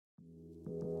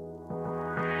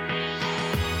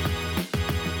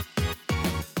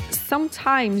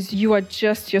sometimes you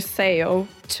adjust your sail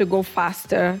to go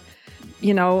faster,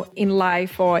 in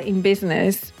life or in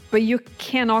business, but you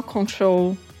cannot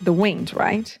control the wind,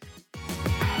 right?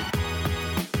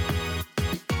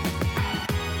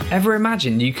 Ever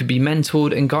imagine you could be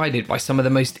mentored and guided by some of the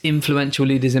most influential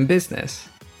leaders in business?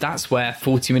 That's where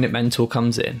 40-Minute Mentor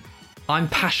comes in. I'm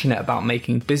passionate about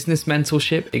making business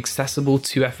mentorship accessible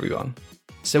to everyone.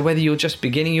 So whether you're just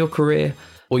beginning your career,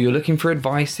 or you're looking for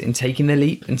advice in taking the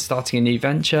leap and starting a new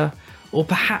venture, or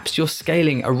perhaps you're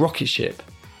scaling a rocket ship,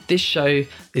 this show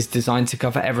is designed to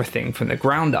cover everything from the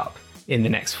ground up in the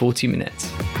next 40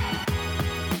 minutes.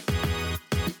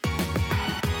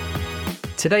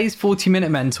 Today's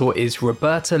 40-Minute Mentor is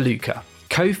Roberta Lucca,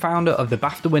 co-founder of the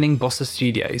BAFTA-winning Bossa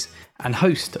Studios and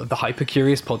host of the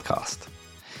Hypercurious podcast.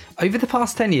 Over the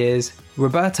past 10 years,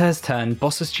 Roberta has turned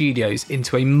Bossa Studios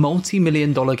into a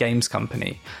multi-million-dollar games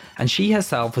company, and she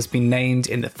herself has been named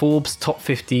in the Forbes Top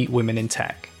 50 Women in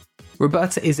Tech.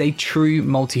 Roberta is a true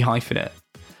multi-hyphenate.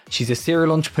 She's a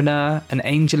serial entrepreneur, an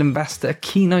angel investor,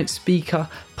 keynote speaker,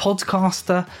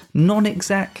 podcaster,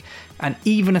 non-exec, and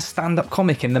even a stand-up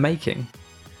comic in the making.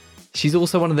 She's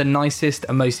also one of the nicest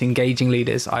and most engaging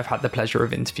leaders I've had the pleasure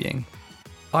of interviewing.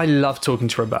 I love talking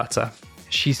to Roberta.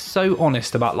 She's so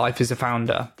honest about life as a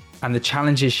founder and the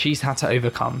challenges she's had to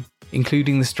overcome,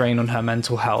 including the strain on her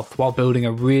mental health while building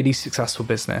a really successful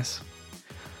business.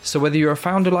 So whether you're a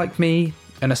founder like me,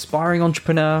 an aspiring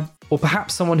entrepreneur, or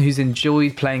perhaps someone who's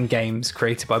enjoyed playing games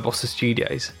created by Bossa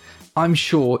Studios, I'm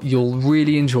sure you'll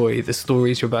really enjoy the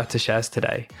stories Roberta shares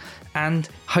today, and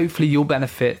hopefully you'll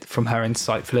benefit from her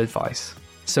insightful advice.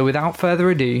 So without further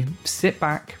ado, sit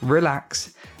back,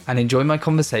 relax, and enjoy my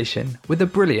conversation with the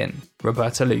brilliant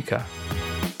Roberta Lucca.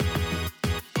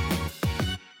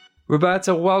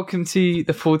 Roberta, welcome to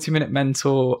the 40-Minute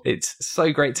Mentor. It's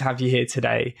so great to have you here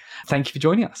today. Thank you for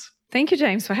joining us. Thank you,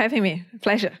 James, for having me.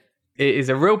 Pleasure. It is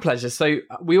a real pleasure. So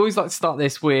we always like to start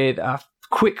this with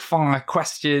quick fire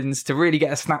questions to really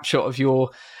get a snapshot of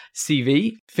your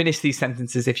CV. Finish these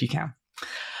sentences if you can.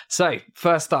 So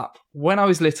first up, when I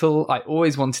was little, I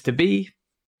always wanted to be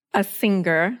a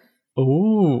singer.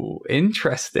 Oh,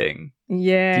 interesting.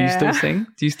 Yeah. Do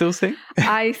you still sing?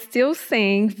 I still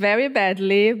sing very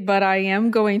badly, but I am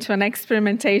going to an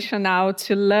experimentation now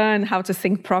to learn how to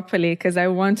sing properly because I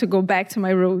want to go back to my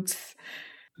roots.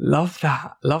 Love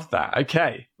that.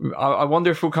 Okay. I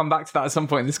wonder if we'll come back to that at some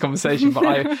point in this conversation,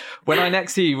 but when I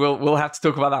next see you, we'll have to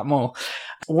talk about that more.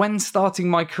 When starting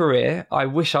my career, I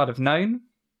wish I'd have known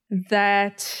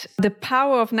that the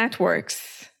power of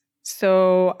networks.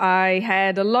 So I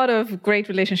had a lot of great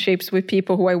relationships with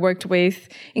people who I worked with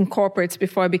in corporates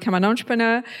before I became an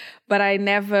entrepreneur, but I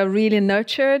never really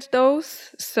nurtured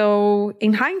those. So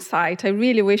in hindsight, I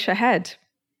really wish I had.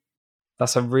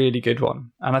 That's a really good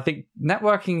one. And I think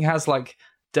networking has like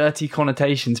dirty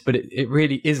connotations, but it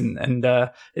really isn't. And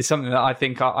it's something that I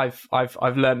think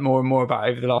I've learned more and more about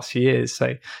over the last few years.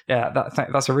 So yeah,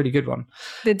 that's a really good one.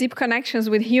 The deep connections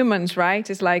with humans, right?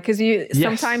 It's like, because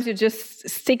sometimes you just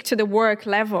stick to the work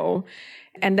level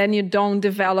and then you don't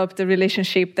develop the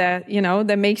relationship that,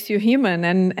 that makes you human.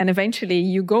 And eventually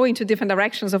you go into different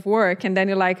directions of work. And then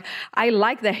you're like, I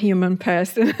like that human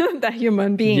person, that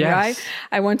human being, right?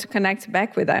 I want to connect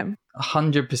back with them.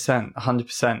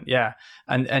 100%. Yeah.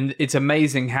 And it's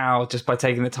amazing how just by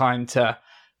taking the time to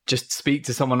just speak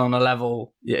to someone on a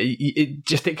level,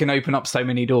 it can open up so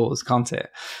many doors, can't it?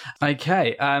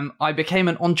 Okay. I became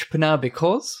an entrepreneur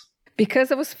because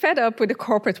I was fed up with the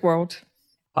corporate world.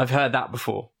 I've heard that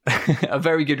before. A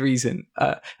very good reason.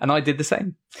 And I did the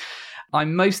same.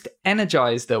 I'm most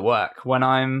energized at work when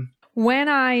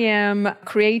I am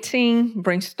creating,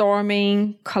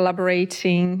 brainstorming,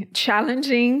 collaborating,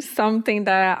 challenging something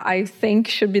that I think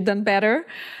should be done better.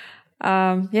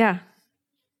 Yeah.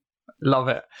 Love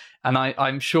it. And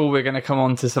I'm sure we're going to come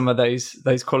on to some of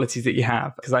those qualities that you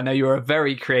have, because I know you're a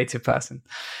very creative person.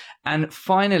 And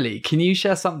finally, can you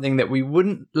share something that we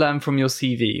wouldn't learn from your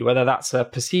CV, whether that's a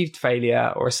perceived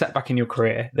failure or a setback in your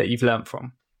career that you've learned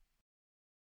from?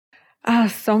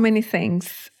 So many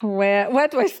things. Where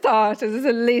do I start? There's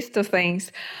a list of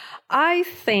things. I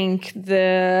think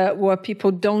what people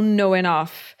don't know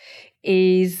enough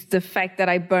is the fact that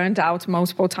I burned out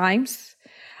multiple times.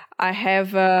 I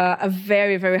have a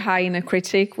very, very high inner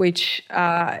critic, which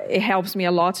it helps me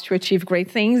a lot to achieve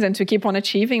great things and to keep on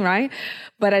achieving, right?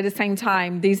 But at the same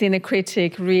time, this inner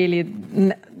critic really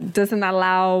doesn't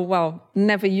allow, well,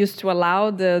 never used to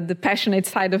allow the passionate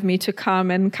side of me to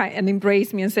come and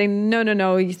embrace me and say,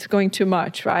 no, it's going too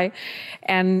much, right?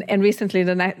 And recently,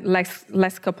 the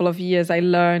last couple of years, I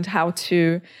learned how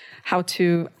to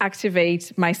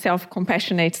activate my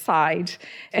self-compassionate side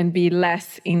and be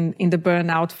less in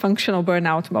the functional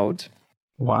burnout mode.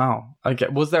 Wow. Okay.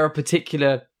 Was there a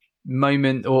particular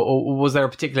moment or was there a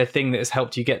particular thing that has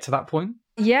helped you get to that point?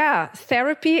 Yeah,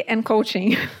 therapy and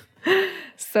coaching.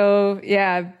 So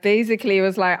yeah, basically it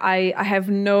was like I have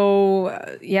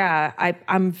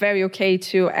I'm very okay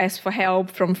to ask for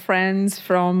help from friends,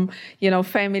 from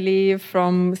family,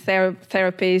 from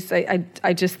therapists.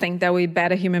 I just think that we're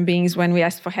better human beings when we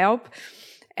ask for help.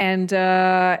 And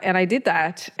I did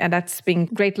that. And that's been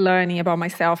great learning about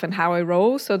myself and how I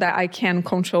roll so that I can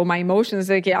control my emotions.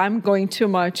 Like, I'm going too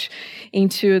much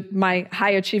into my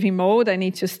high achieving mode. I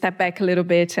need to step back a little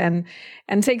bit and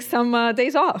take some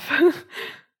days off.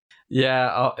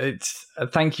 Yeah,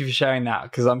 thank you for sharing that,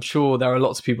 because I'm sure there are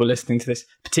lots of people listening to this,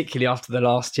 particularly after the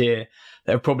last year,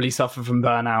 that have probably suffered from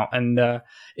burnout. And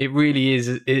it really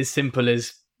is as simple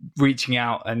as reaching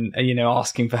out and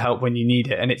asking for help when you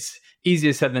need it. And it's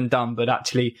easier said than done, but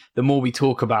actually the more we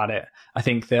talk about it, I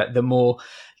think that the more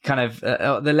kind of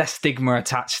the less stigma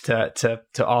attached to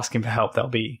asking for help there'll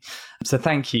be. So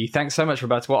thank you. Thanks so much,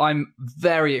 Roberta. Well, I'm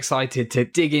very excited to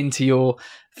dig into your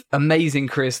amazing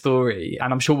career story,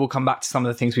 and I'm sure we'll come back to some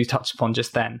of the things we touched upon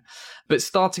just then. But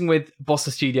starting with Bossa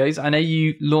Studios, I know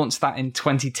you launched that in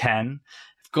 2010.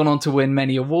 Gone on to win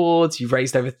many awards. You've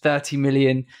raised over 30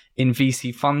 million in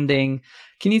VC funding.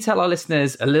 Can you tell our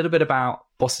listeners a little bit about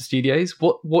Bossa Studios,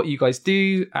 what you guys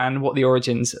do and what the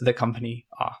origins of the company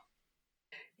are?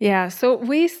 Yeah, so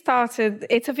we started,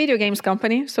 it's a video games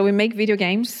company. So we make video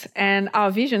games and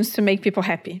our vision is to make people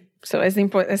happy. So as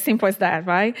simple as that,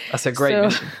 right? That's a great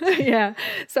mission. Yeah.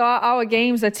 So our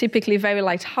games are typically very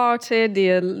lighthearted.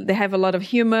 They have a lot of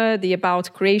humor. They're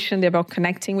about creation. They're about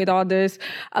connecting with others.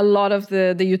 A lot of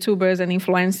the YouTubers and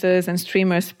influencers and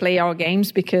streamers play our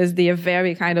games because they are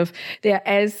very they're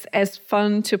as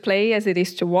fun to play as it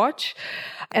is to watch.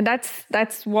 And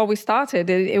that's what we started.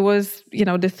 It was,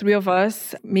 the three of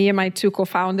us, me and my two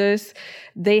co-founders.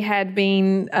 They had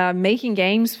been making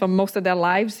games for most of their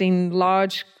lives in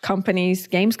large companies,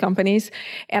 games companies.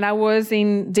 And I was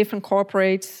in different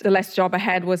corporates. The last job I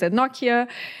had was at Nokia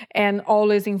and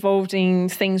always involved in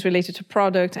things related to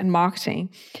product and marketing.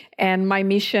 And my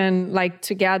mission,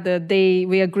 together,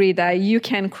 we agreed that you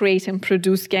can create and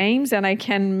produce games and I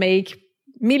can make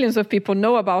millions of people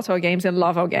know about our games and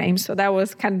love our games. So that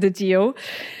was kind of the deal.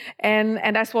 And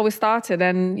that's what we started.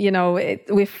 And,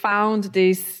 we found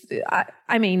this,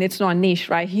 it's not a niche,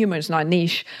 right? Humor is not a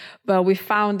niche, but we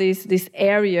found this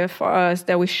area for us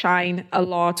that we shine a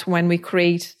lot when we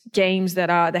create games that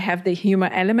have the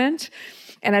humor element.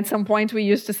 And at some point, we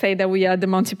used to say that we are the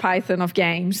Monty Python of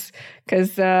games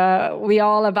because we're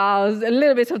all about a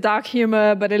little bit of dark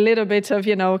humor, but a little bit of,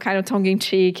 kind of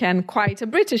tongue-in-cheek and quite a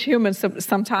British humor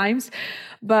sometimes.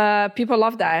 But people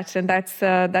love that. And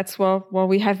that's what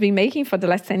we have been making for the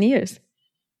last 10 years.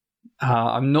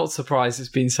 I'm not surprised it's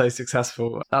been so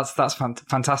successful. That's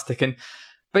fantastic. And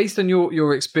based on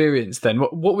your experience then,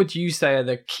 what would you say are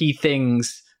the key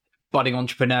things budding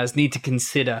entrepreneurs need to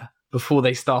consider before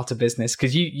they start a business?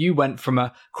 Because you went from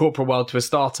a corporate world to a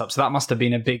startup, so that must have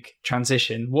been a big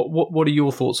transition. What are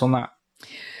your thoughts on that?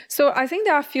 So I think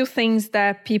there are a few things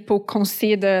that people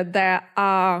consider that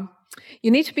are,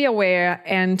 you need to be aware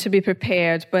and to be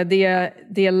prepared, but they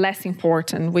are less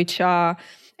important, which are,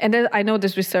 and I know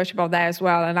there's research about that as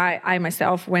well. And I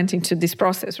myself went into this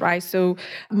process, right? So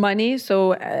money.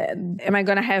 So am I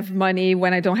going to have money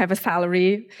when I don't have a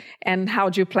salary? And how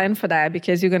do you plan for that?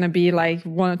 Because you're going to be 1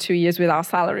 or 2 years without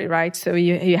salary, right? So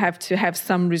you have to have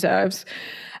some reserves.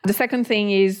 The second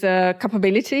thing is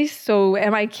capabilities. So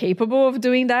am I capable of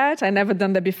doing that? I've never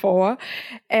done that before.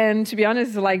 And to be honest,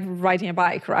 it's like riding a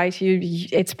bike, right?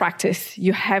 It's practice.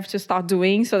 You have to start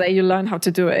doing so that you learn how to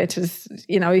do it.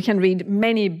 You can read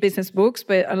many business books,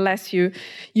 but unless you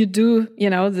do,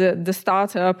 the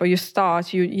startup or you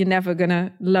start, you're never going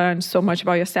to learn so much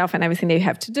about yourself and everything that you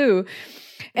have to do.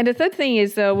 And the third thing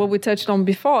is what we touched on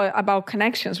before about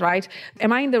connections, right?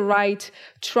 Am I in the right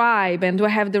tribe and do I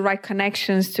have the right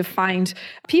connections to find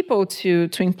people to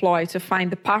employ, to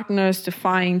find the partners, to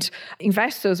find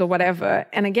investors or whatever?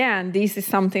 And again, this is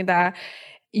something that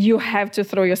you have to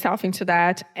throw yourself into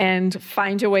that and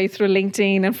find your way through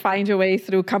LinkedIn and find your way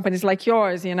through companies like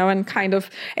yours, and kind of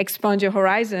expand your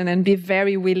horizon and be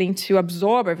very willing to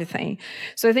absorb everything.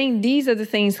 So I think these are the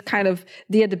things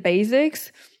they are the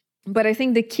basics. But I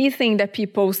think the key thing that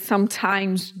people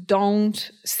sometimes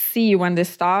don't see when they're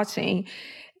starting,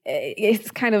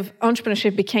 it's kind of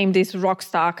entrepreneurship became this rock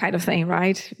star kind of thing,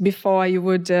 right? Before you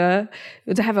would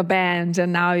have a band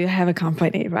and now you have a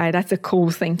company, right? That's a cool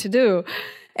thing to do.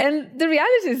 And the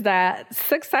reality is that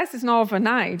success is not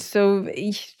overnight. So,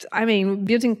 I mean,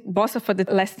 building Bossa for the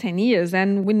last 10 years,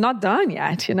 and we're not done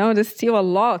yet, there's still a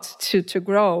lot to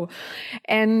grow.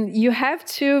 And you have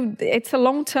to, it's a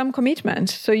long-term commitment.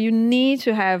 So you need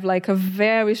to have like a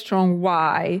very strong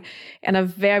why and a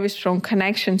very strong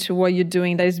connection to what you're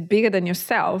doing that is bigger than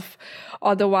yourself.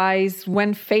 Otherwise,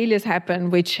 when failures happen,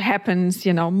 which happens,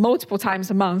 multiple times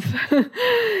a month,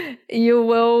 you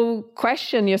will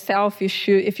question yourself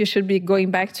if you should be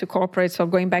going back to corporates or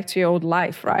going back to your old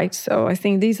life, right? So I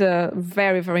think these are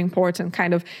very, very important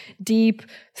kind of deep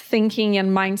thinking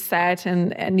and mindset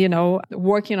and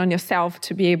working on yourself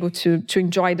to be able to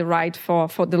enjoy the ride for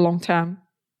the long term.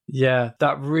 Yeah,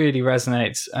 that really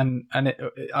resonates. And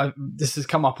this has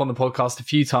come up on the podcast a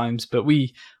few times, but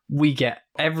we get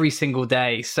every single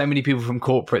day so many people from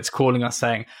corporates calling us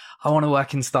saying, I want to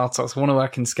work in startups, I want to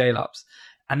work in scale-ups.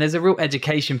 And there's a real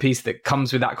education piece that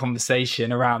comes with that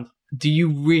conversation around, do you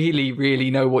really,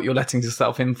 really know what you're letting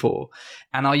yourself in for?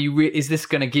 And is this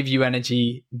going to give you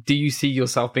energy? Do you see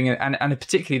yourself being, and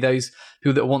particularly those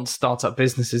who that want to start up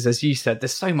businesses, as you said,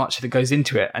 there's so much that goes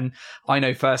into it. And I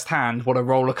know firsthand what a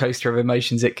roller coaster of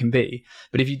emotions it can be.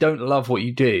 But if you don't love what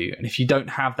you do, and if you don't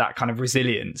have that kind of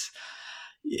resilience,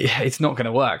 it's not going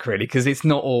to work really, because it's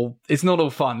not all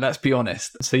fun, let's be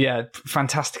honest. So yeah,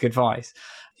 fantastic advice.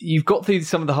 You've got through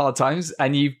some of the hard times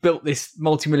and you've built this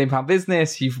multi-million-pound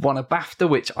business. You've won a BAFTA,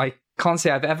 which I can't say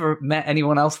I've ever met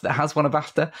anyone else that has won a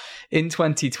BAFTA in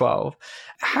 2012.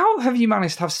 How have you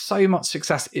managed to have so much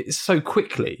success so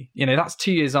quickly? That's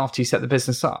 2 years after you set the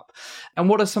business up. And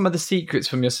what are some of the secrets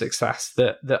from your success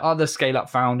that other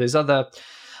scale-up founders, other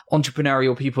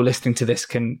entrepreneurial people listening to this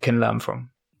can learn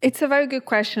from? It's a very good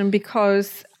question,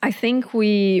 because I think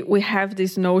we have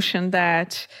this notion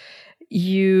that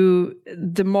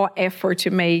the more effort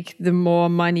you make, the more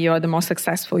money or the more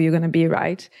successful you're going to be,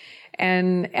 right?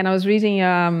 And I was reading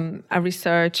a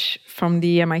research from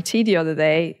the MIT the other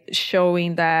day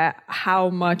showing that how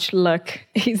much luck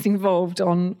is involved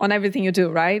on everything you do,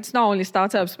 right? It's not only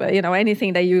startups, but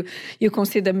anything that you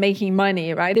consider making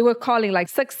money, right? They were calling like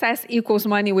success equals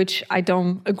money, which I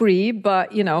don't agree,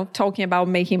 but talking about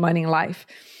making money in life.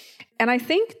 And I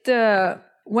think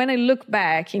when I look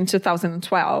back in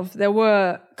 2012, there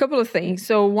were a couple of things.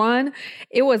 So one,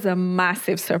 it was a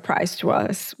massive surprise to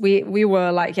us. We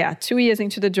were 2 years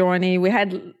into the journey. We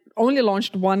had only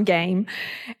launched one game.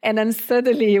 And then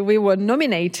suddenly we were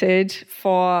nominated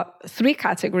for 3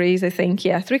 categories, I think.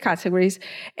 Yeah, 3 categories.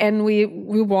 And we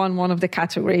won one of the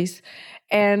categories.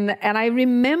 And I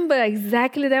remember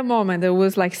exactly that moment. I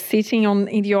was like sitting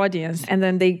in the audience, and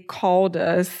then they called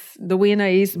us. The winner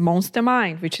is Monster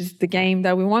Mind, which is the game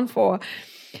that we won for.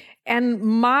 And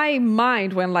my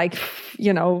mind went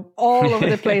all over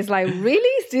the place. Like,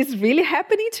 really? Is this really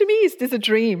happening to me? Is this a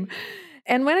dream?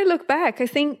 And when I look back, I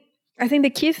think the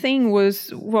key thing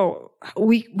was,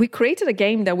 we created a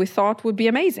game that we thought would be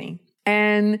amazing.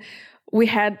 And we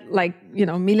had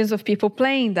millions of people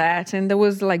playing that, and there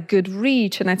was good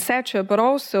reach and etc. But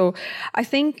also, I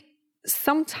think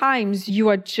sometimes you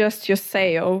adjust your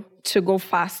sail to go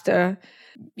faster,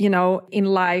 in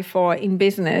life or in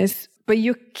business, but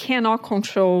you cannot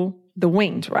control the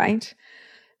wind, right?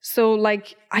 So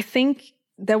I think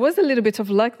there was a little bit of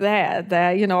luck there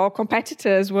that, our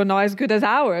competitors were not as good as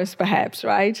ours, perhaps,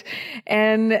 right?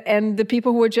 And the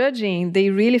people who were judging,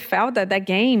 they really felt that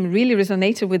game really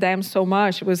resonated with them so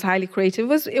much. It was highly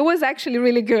creative. It was actually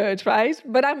really good, right?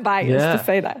 But I'm biased to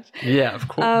say that. Yeah, of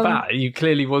course. You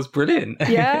clearly was brilliant.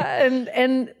 Yeah,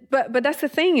 But that's the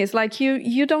thing, is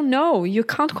you don't know. You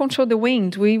can't control the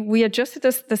wind. We adjusted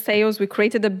the sails. We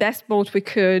created the best boat we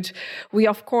could. We,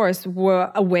 of course,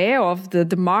 were aware of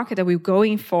the market that we were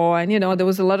going for. And, there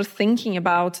was a lot of thinking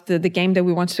about the game that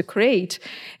we wanted to create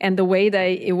and the way that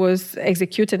it was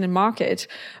executed in market.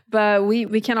 But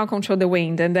we cannot control the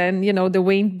wind. And then, the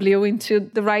wind blew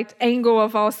into the right angle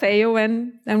of our sail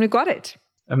and we got it.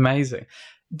 Amazing.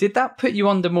 Did that put you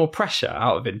under more pressure,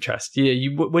 out of interest? Yeah,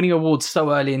 you winning awards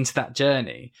so early into that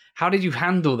journey. How did you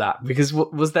handle that? Because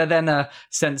was there then a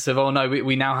sense of, oh no,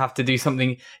 we now have to do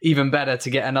something even better to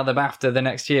get another BAFTA the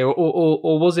next year?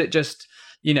 Or was it just,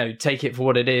 take it for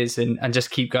what it is and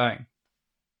just keep going?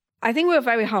 I think we were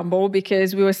very humble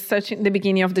because we were such in the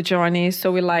beginning of the journey.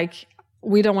 So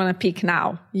we don't want to peak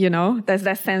now, There's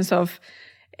that sense of,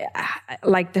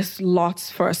 there's lots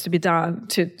for us to be done,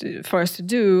 for us to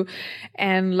do.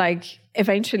 And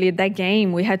eventually that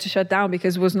game we had to shut down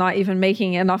because it was not even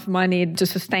making enough money to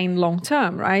sustain long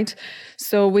term, right?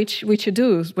 So which you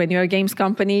do when you're a games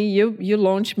company, you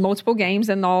launch multiple games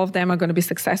and all of them are going to be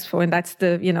successful, and that's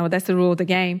the rule of the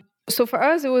game. So for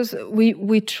us, it was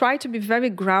we try to be very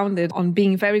grounded on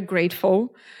being very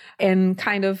grateful and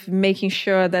kind of making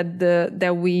sure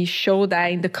that we show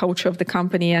that in the culture of the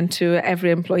company and to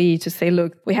every employee to say,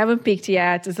 look, we haven't peaked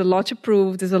yet. There's a lot to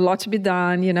prove. There's a lot to be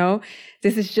done.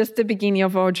 This is just the beginning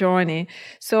of our journey.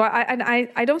 So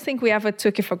I don't think we ever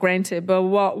took it for granted. But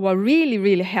what really,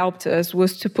 really helped us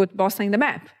was to put Bossa in the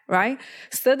map, right?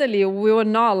 Suddenly, we were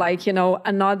not like,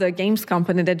 another games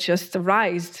company that just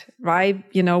arose, right?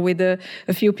 With a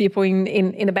few people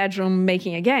in a bedroom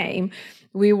making a game.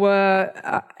 We were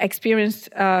experienced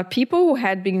people who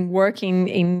had been working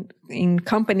in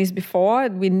companies before.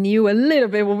 We knew a little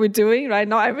bit what we're doing, right?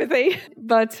 Not everything,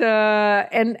 but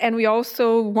and we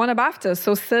also won a BAFTA.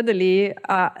 So suddenly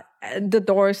the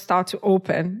doors start to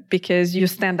open because you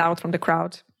stand out from the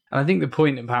crowd. And I think the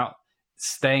point about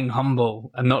staying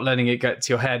humble and not letting it get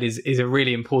to your head is a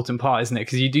really important part, isn't it?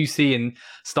 Because you do see in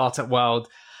startup world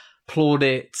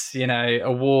plaudits,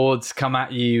 awards come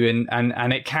at you,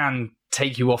 and it can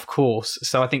take you off course.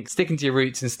 So I think sticking to your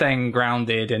roots and staying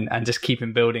grounded and just keep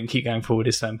going forward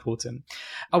is so important.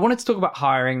 I wanted to talk about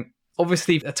hiring,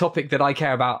 obviously a topic that I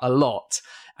care about a lot.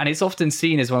 And it's often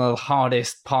seen as one of the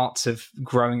hardest parts of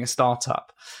growing a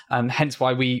startup, hence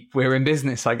why we're in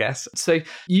business, I guess. So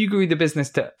you grew the business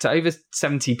to over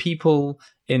 70 people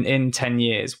in 10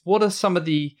 years. What are some of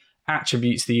the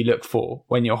attributes that you look for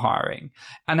when you're hiring?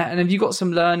 And have you got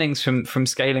some learnings from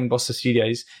scaling Bossa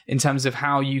Studios in terms of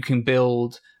how you can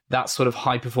build that sort of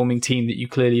high-performing team that you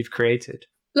clearly have created?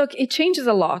 Look, it changes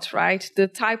a lot, right? The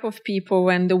type of people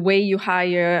and the way you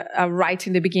hire right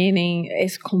in the beginning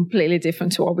is completely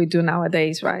different to what we do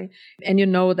nowadays, right? And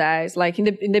that it's like in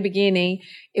the beginning,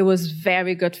 it was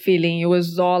very gut feeling. It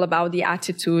was all about the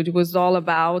attitude. It was all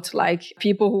about like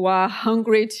people who are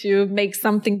hungry to make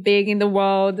something big in the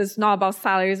world. It's not about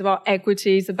salaries, it's about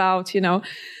equity, it's about,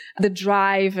 the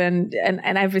drive and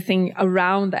everything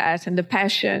around that and the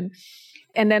passion.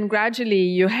 And then gradually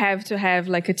you have to have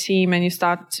like a team and you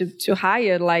start to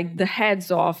hire like the heads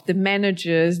of the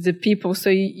managers, the people.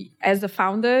 So as a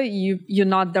founder, you're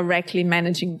not directly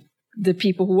managing the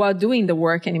people who are doing the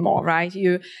work anymore, right?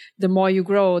 The more you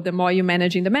grow, the more you're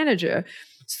managing the manager.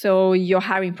 So your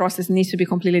hiring process needs to be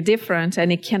completely different,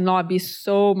 and it cannot be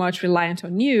so much reliant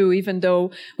on you, even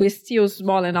though we're still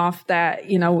small enough that,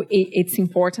 it's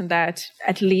important that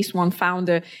at least one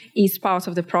founder is part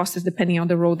of the process, depending on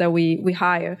the role that we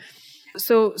hire.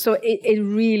 So it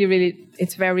really, really,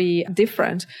 it's very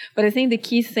different. But I think the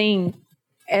key thing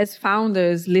as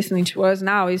founders listening to us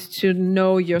now is to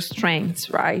know your strengths,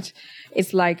 right?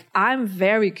 It's like, I'm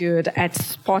very good at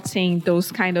spotting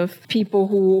those kind of people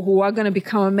who are going to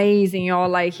become amazing, or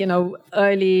like,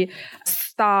 early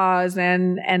stars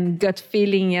and gut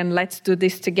feeling and let's do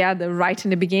this together right in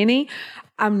the beginning.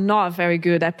 I'm not very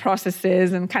good at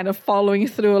processes and kind of following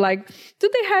through, like, do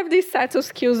they have these set of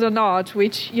skills or not?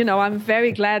 Which, I'm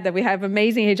very glad that we have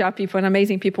amazing HR people and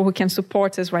amazing people who can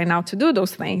support us right now to do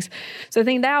those things. So I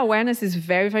think that awareness is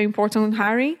very, very important in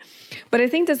hiring. But I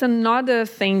think there's another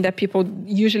thing that people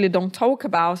usually don't talk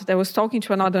about. I was talking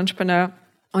to another entrepreneur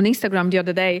on Instagram the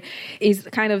other day, is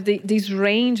kind of this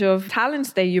range of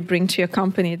talents that you bring to your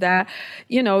company that,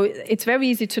 it's very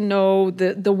easy to know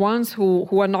the ones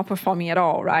who are not performing at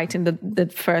all, right? In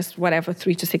the first,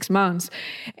 3 to 6 months.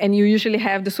 And you usually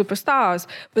have the superstars.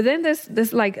 But then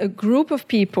there's like a group of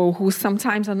people who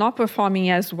sometimes are not performing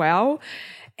as well.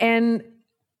 And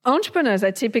entrepreneurs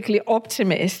are typically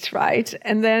optimists, right?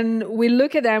 And then we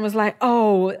look at them as like,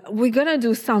 oh, we're going to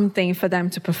do something for them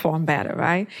to perform better,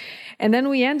 right? And then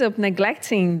we end up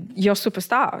neglecting your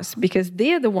superstars because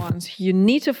they're the ones you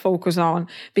need to focus on.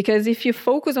 Because if you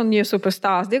focus on your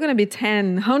superstars, they're going to be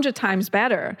 10, 100 times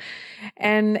better.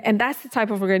 And that's the type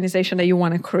of organization that you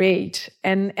want to create.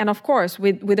 And of course,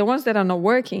 with the ones that are not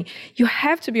working, you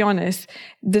have to be honest,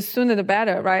 the sooner the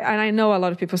better, right? And I know a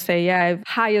lot of people say, yeah,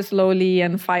 hire slowly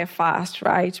and fire fast,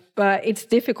 right? But it's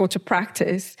difficult to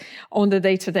practice on the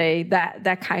day-to-day,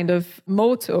 that kind of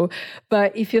motto.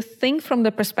 But if you think from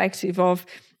the perspective of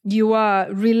you are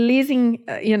releasing,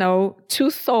 two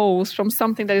souls from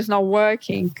something that is not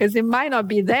working, because it might not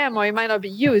be them or it might not be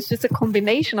you. It's just a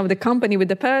combination of the company with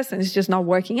the person. It's just not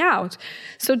working out.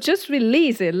 So just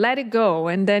release it, let it go,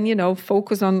 and then,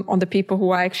 focus on the people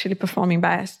who are actually performing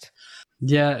best.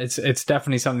 Yeah, it's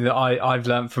definitely something that I've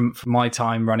learned from my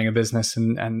time running a business,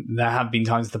 and there have been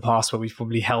times in the past where we've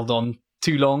probably held on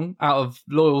too long out of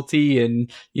loyalty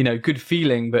and, good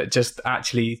feeling, but just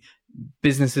actually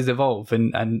businesses evolve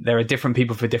and there are different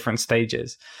people for different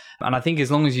stages. And I think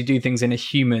as long as you do things in a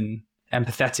human,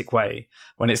 empathetic way,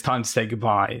 when it's time to say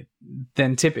goodbye,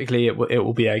 then typically it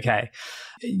will be okay.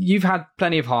 You've had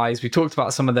plenty of highs. We talked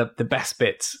about some of the best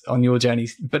bits on your journey,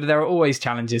 but there are always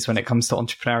challenges when it comes to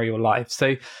entrepreneurial life.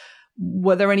 So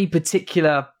were there any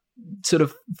particular sort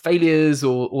of failures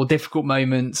or difficult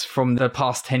moments from the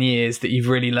past 10 years that you've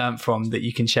really learned from that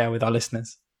you can share with our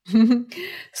listeners?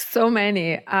 So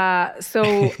many. I'm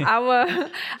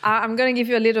going to give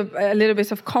you a little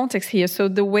bit of context here. So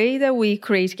the way that we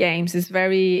create games is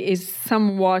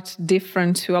somewhat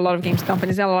different to a lot of games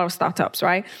companies and a lot of startups,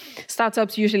 right?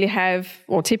 Startups usually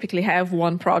typically have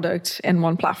one product and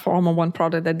one platform or one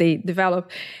product that they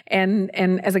develop. And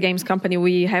as a games company,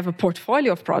 we have a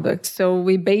portfolio of products. So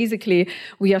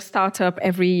we are startup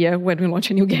every year when we launch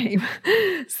a new game.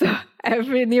 So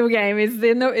every new game is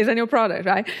a new product,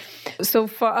 right? So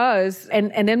for us,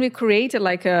 and then we created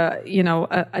like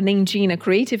an engine, a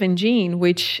creative engine,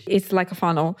 which is like a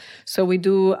funnel. So we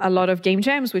do a lot of game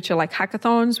jams, which are like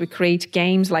hackathons. We create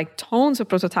games, like tons of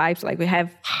prototypes. Like we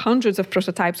have hundreds of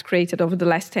prototypes created over the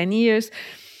last 10 years.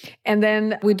 And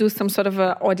then we do some sort of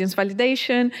audience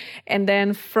validation. And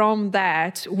then from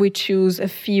that, we choose a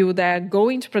few that go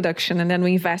into production. And then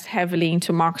we invest heavily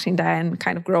into marketing that and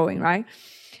kind of growing, right?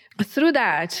 Through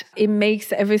that, it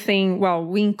makes everything,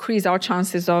 we increase our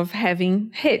chances of having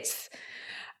hits.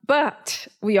 But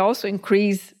we also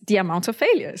increase the amount of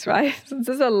failures, right? So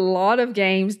there's a lot of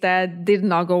games that did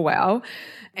not go well.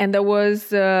 And there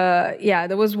was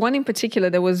one in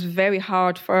particular that was very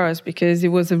hard for us because it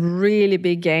was a really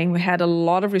big game. We had a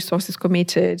lot of resources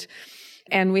committed.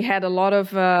 And we had a lot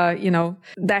of,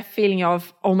 that feeling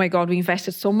of, oh my God, we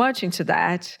invested so much into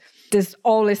that. There's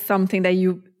always something that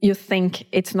you think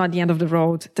it's not the end of the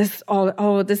road. There's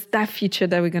that feature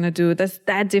that we're going to do. There's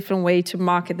that different way to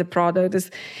market the product.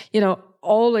 There's,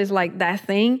 always like that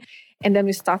thing. And then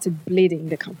we started bleeding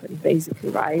the company,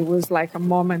 basically, right? It was like a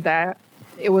moment that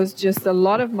it was just a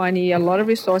lot of money, a lot of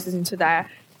resources into that.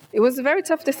 It was a very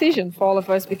tough decision for all of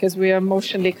us because we are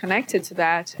emotionally connected to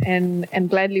that. And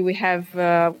gladly we have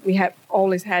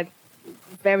always had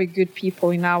very good people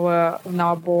on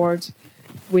our board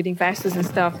with investors and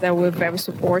stuff that were very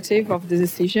supportive of the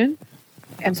decision.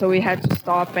 And so we had to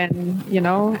stop and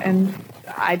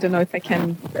I don't know if I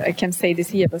can say this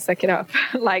here, but suck it up.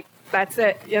 Like, that's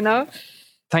it,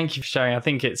 Thank you for sharing. I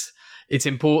think it's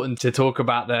important to talk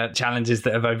about the challenges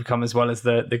that have overcome as well as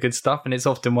the good stuff. And it's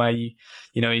often where you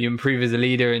improve as a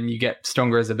leader and you get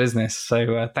stronger as a business.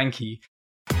 So thank you.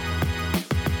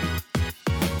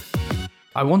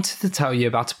 I wanted to tell you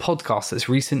about a podcast that's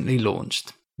recently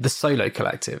launched. The Solo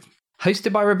Collective.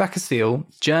 Hosted by Rebecca Seal,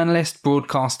 journalist,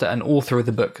 broadcaster, and author of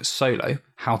the book Solo,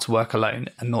 How to Work Alone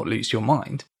and Not Lose Your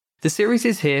Mind. The series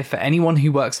is here for anyone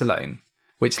who works alone,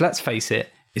 which, let's face it,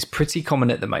 is pretty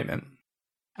common at the moment.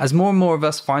 As more and more of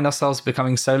us find ourselves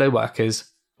becoming solo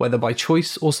workers, whether by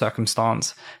choice or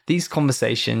circumstance, these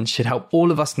conversations should help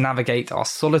all of us navigate our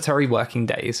solitary working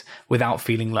days without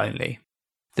feeling lonely.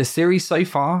 The series so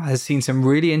far has seen some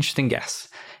really interesting guests,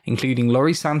 including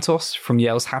Laurie Santos from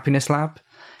Yale's Happiness Lab,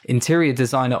 interior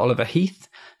designer Oliver Heath,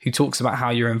 who talks about how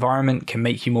your environment can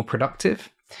make you more productive,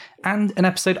 and an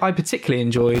episode I particularly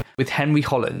enjoy with Henry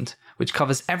Holland, which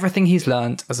covers everything he's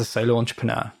learned as a solo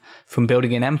entrepreneur, from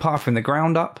building an empire from the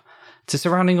ground up to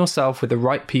surrounding yourself with the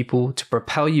right people to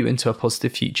propel you into a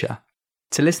positive future.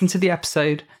 To listen to the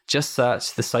episode, just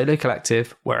search The Solo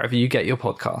Collective wherever you get your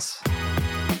podcasts.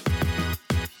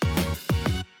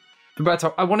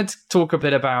 Roberta, I wanted to talk a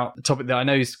bit about a topic that I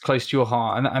know is close to your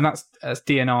heart, and that's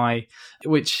D&I,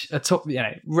 which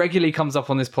regularly comes up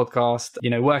on this podcast.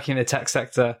 Working in the tech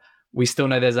sector, we still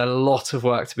know there's a lot of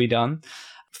work to be done.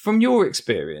 From your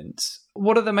experience,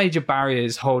 what are the major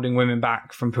barriers holding women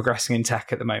back from progressing in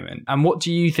tech at the moment? And what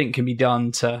do you think can be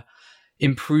done to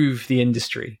improve the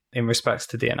industry in respects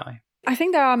to D&I? I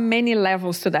think there are many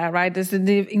levels to that, right? There's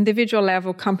the individual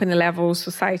level, company level,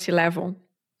 society level.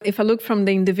 If I look from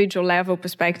the individual level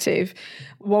perspective,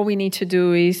 what we need to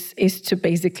do is to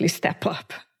basically step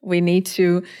up. We need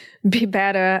to be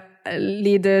better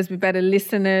leaders, be better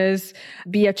listeners,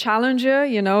 be a challenger,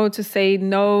 to say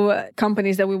no.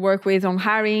 Companies that we work with on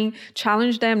hiring,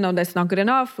 challenge them. No, that's not good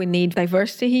enough. We need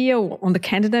diversity here on the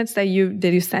candidates that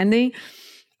you're sending.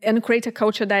 And create a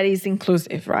culture that is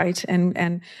inclusive, right?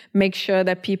 And make sure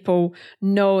that people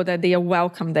know that they are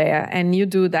welcome there. And you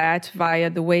do that via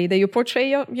the way that you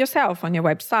portray yourself on your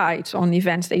website, on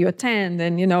events that you attend,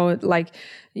 and, like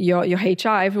your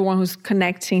HR, everyone who's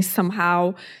connecting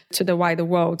somehow to the wider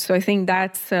world. So I think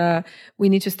that's, we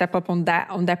need to step up on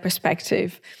that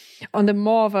perspective. on the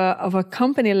more of a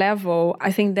company level,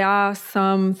 I think there are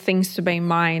some things to bear in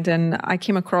mind. And I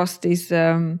came across this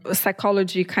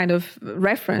psychology kind of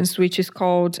reference, which is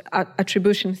called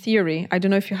attribution theory. I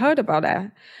don't know if you heard about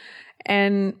that.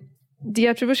 And the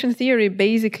attribution theory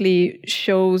basically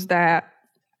shows that,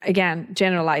 again,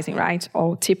 generalizing, right?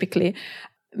 Or typically,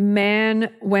 men,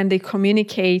 when they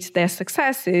communicate their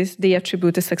successes, they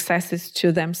attribute the successes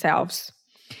to themselves.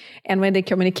 And when they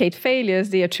communicate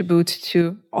failures, they attribute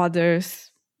to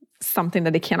others something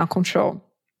that they cannot control.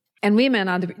 And women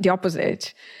are the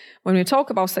opposite. When we talk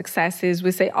about successes,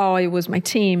 we say, oh, it was my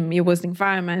team, it was the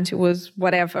environment, it was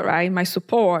whatever, right? My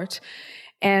support.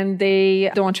 And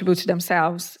they don't attribute to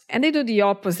themselves. And they do the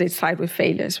opposite side with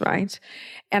failures, right?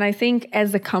 And I think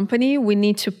as a company, we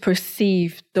need to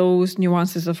perceive those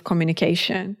nuances of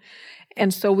communication.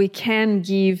 And so we can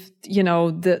give,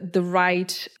 the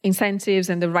right incentives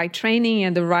and the right training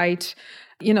and the right,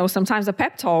 sometimes a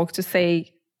pep talk to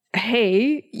say,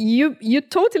 hey, you're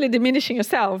totally diminishing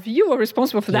yourself. You were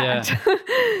responsible for that.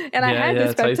 Yeah. And I had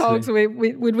these pep talks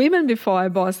with women before,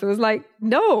 boss. It was like,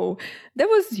 no, that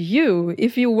was you.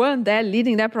 If you weren't there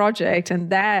leading that project and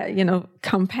that,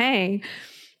 campaign,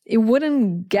 it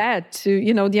wouldn't get to,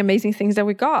 the amazing things that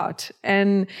we got.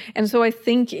 And so I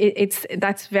think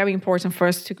that's very important for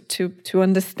us to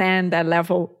understand that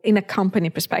level in a company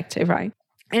perspective, right?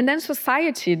 And then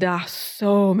society, there are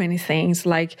so many things.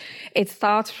 Like it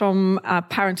starts from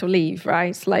parental leave,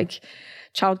 right? It's like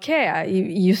childcare.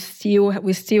 We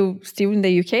still in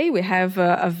the UK, we have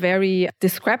a very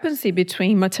discrepancy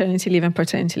between maternity leave and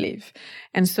paternity leave.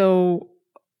 And so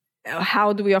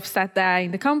how do we offset that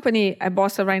in the company? At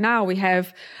Bossa right now, we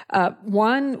have,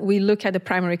 we look at the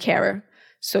primary carer.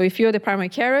 So if you're the primary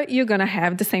carer, you're going to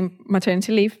have the same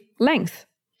maternity leave length.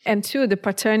 And two, the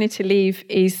paternity leave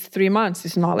is 3 months.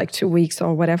 It's not like 2 weeks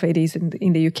or whatever it is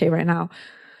in the UK right now.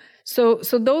 So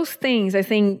those things, I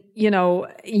think,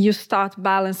 you start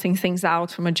balancing things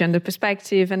out from a gender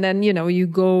perspective. And then, you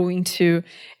go into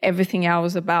everything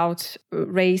else about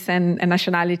race and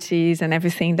nationalities and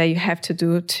everything that you have to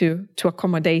do to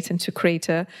accommodate and to create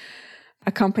a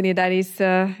company that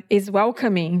is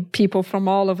welcoming people from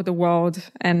all over the world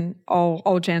and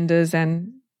all genders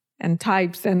and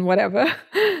types and whatever.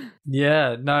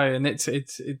 Yeah, no, and it's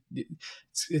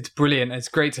brilliant. It's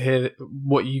great to hear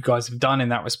what you guys have done in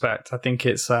that respect. I think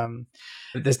it's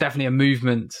there's definitely a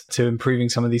movement to improving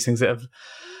some of these things that have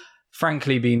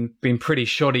frankly been pretty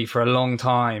shoddy for a long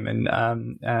time, and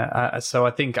so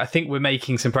I think we're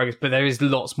making some progress, but there is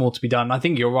lots more to be done. I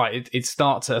think you're right. It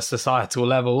starts at a societal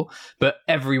level, but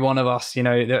every one of us,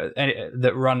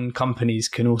 that run companies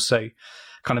can also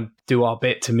kind of do our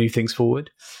bit to move things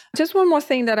forward. Just one more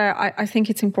thing that I think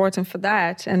it's important for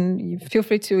that, and you feel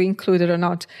free to include it or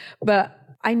not, but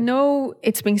I know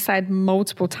it's been said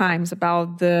multiple times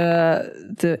about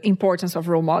the importance of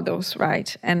role models,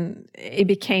 right? And it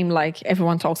became like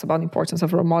everyone talks about the importance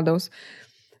of role models,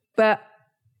 but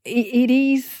it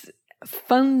is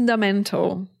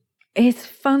fundamental. It's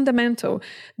fundamental.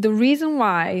 The reason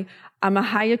why I'm a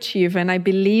high achiever and I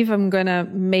believe I'm going to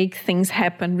make things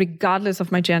happen regardless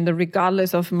of my gender,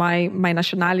 regardless of my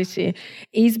nationality,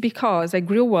 is because I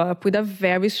grew up with a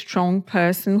very strong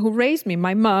person who raised me.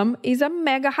 My mom is a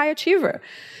mega high achiever.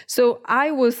 So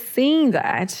I was seeing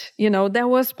that, that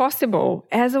was possible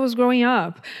as I was growing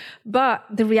up. But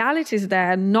the reality is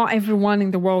that not everyone in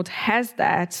the world has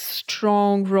that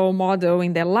strong role model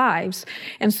in their lives.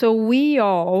 And so we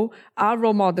all are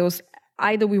role models,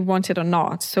 either we want it or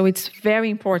not. So it's very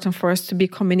important for us to be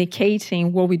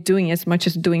communicating what we're doing as much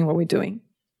as doing what we're doing.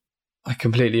 I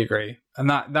completely agree. And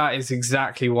that is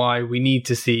exactly why we need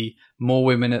to see more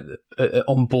women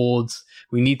on boards.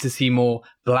 We need to see more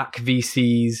Black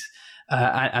VCs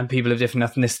and people of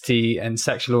different ethnicity and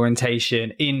sexual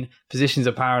orientation in positions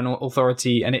of power and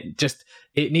authority. And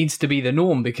it needs to be the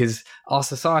norm because our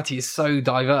society is so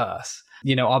diverse.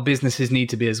 Our businesses need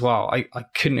to be as well. I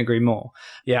couldn't agree more.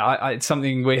 Yeah, it's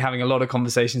something we're having a lot of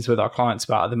conversations with our clients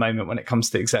about at the moment when it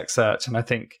comes to exec search. And I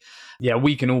think,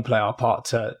 we can all play our part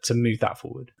to move that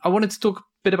forward. I wanted to talk a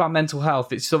bit about mental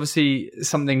health. It's obviously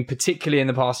something particularly in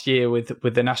the past year with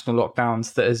the national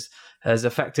lockdowns that has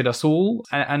affected us all.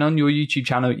 And on your YouTube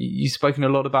channel, you've spoken a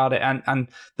lot about it and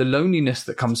the loneliness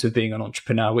that comes with being an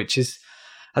entrepreneur, which is,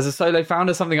 as a solo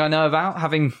founder, something I know about,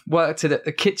 having worked at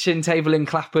a kitchen table in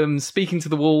Clapham, speaking to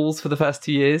the walls for the first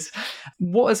 2 years.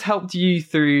 What has helped you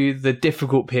through the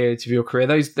difficult periods of your career,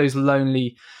 those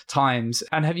lonely times?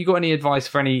 And have you got any advice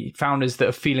for any founders that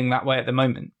are feeling that way at the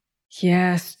moment?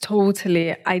 Yes,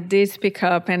 totally. I did speak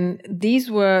up, and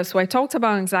so I talked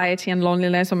about anxiety and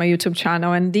loneliness on my YouTube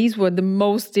channel, and these were the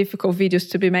most difficult videos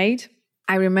to be made.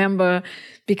 I remember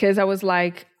because I was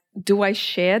like, do I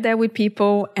share that with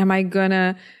people? Am I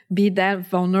gonna be that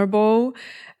vulnerable?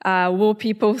 Will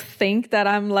people think that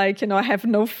I'm like, I have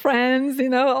no friends,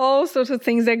 all sorts of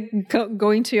things that go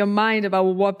into your mind about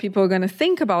what people are going to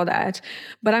think about that.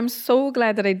 But I'm so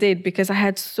glad that I did, because I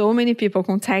had so many people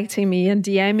contacting me and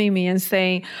DMing me and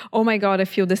saying, oh my God, I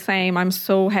feel the same. I'm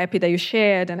so happy that you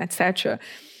shared, and etc.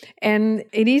 And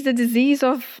it is the disease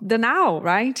of the now,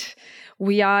 right?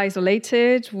 We are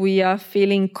isolated. We are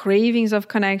feeling cravings of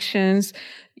connections.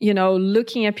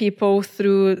 Looking at people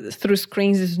through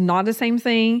screens is not the same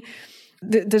thing.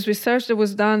 There's research that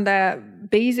was done that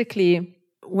basically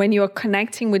when you're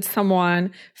connecting with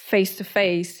someone face to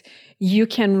face, you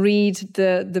can read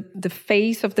the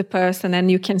face of the person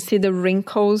and you can see the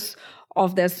wrinkles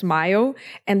of their smile,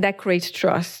 and that creates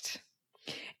trust.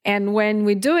 And when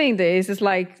we're doing this, it's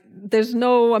like there's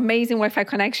no amazing Wi-Fi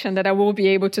connection that I will be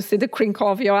able to see the crinkle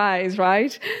of your eyes,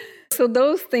 right? So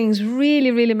those things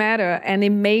really, really matter, and it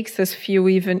makes us feel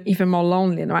even more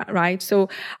lonely, right? So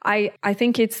I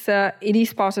think it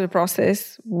is part of the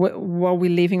process what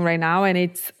we're living right now, and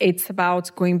it's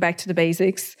about going back to the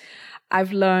basics.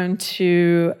 I've learned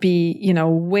to be,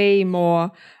 way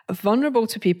more vulnerable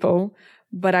to people,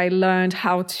 but I learned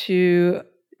how to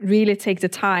really take the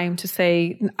time to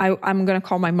say, I'm going to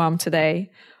call my mom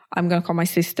today. I'm going to call my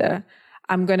sister.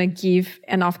 I'm going to give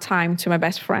enough time to my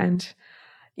best friend.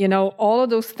 All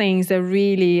of those things that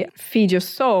really feed your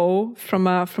soul from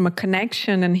a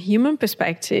connection and human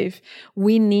perspective,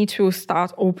 we need to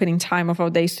start opening time of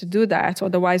our days to do that.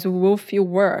 Otherwise, we will feel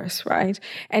worse, right?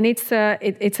 And it's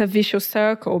a vicious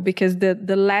circle, because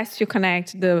the less you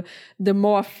connect, the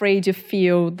more afraid you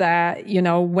feel that,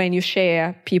 when you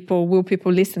share, people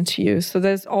listen to you. So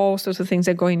there's all sorts of things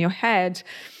that go in your head.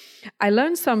 I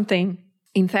learned something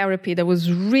in therapy that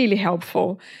was really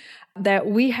helpful, that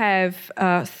we have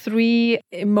 3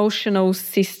 emotional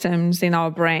systems in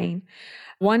our brain.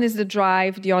 One is the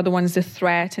drive, the other one is the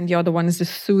threat, and the other one is the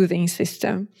soothing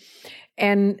system.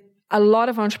 And a lot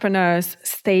of entrepreneurs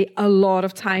stay a lot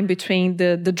of time between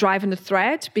the drive and the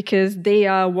threat, because they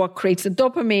are what creates the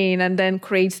dopamine and then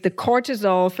creates the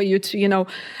cortisol for you to,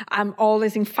 I'm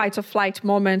always in fight or flight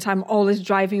moment. I'm always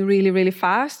driving really, really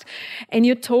fast. And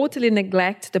you totally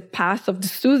neglect the path of the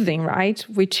soothing, right?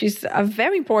 Which is a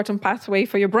very important pathway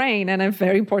for your brain and a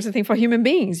very important thing for human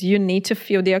beings. You need to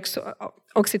feel the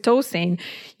oxytocin.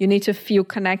 You need to feel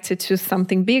connected to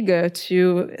something bigger,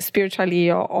 to spiritually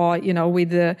or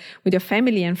with your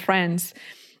family and friends.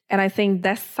 And I think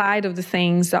that side of the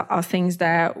things are things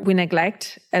that we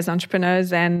neglect as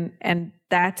entrepreneurs, and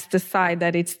that's the side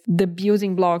that it's the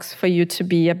building blocks for you to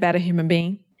be a better human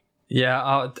being.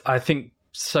 Yeah, I think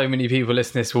so many people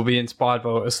listening to this will be inspired by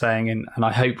what you're saying, and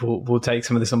I hope we'll take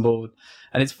some of this on board.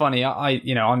 And it's funny,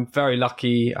 I'm very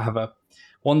lucky. I have a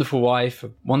wonderful wife, a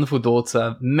wonderful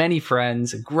daughter, many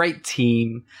friends, a great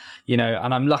team,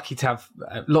 and I'm lucky to have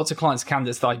lots of clients,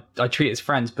 candidates that I treat as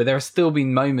friends. But there have still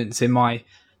been moments in my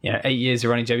 8 years of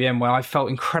running JVM where I felt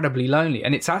incredibly lonely,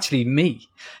 and it's actually me.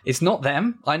 It's not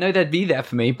them. I know they'd be there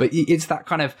for me, but it's that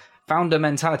kind of founder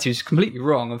mentality, which is completely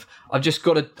wrong. I've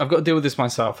got to deal with this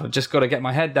myself. I've just got to get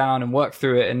my head down and work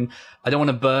through it, and I don't want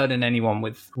to burden anyone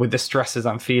with the stresses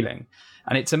I'm feeling.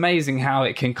 And it's amazing how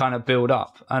it can kind of build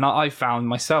up. And I found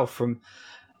myself, from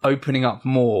opening up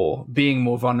more, being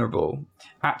more vulnerable,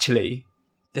 actually,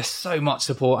 there's so much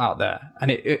support out there, and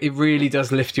it really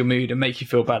does lift your mood and make you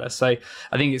feel better. So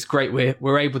I think it's great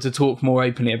we're able to talk more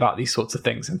openly about these sorts of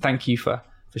things. And thank you for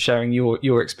sharing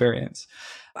your experience.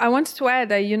 I wanted to add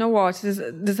that,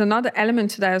 there's another element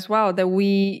to that as well, that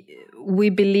we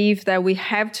believe that we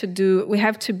have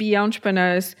to be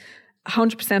entrepreneurs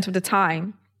 100% of the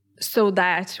time, so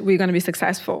that we're going to be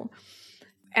successful.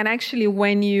 And actually,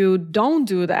 when you don't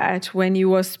do that, when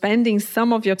you are spending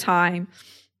some of your time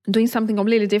doing something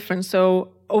completely different.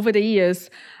 So over the years,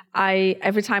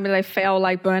 every time that I felt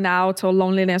like burnout or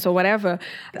loneliness or whatever,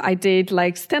 I did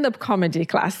like stand-up comedy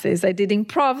classes. I did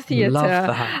improv theater. Love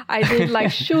that. I did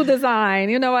like shoe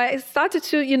design. I started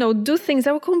to, do things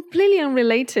that were completely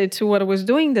unrelated to what I was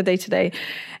doing the day to day.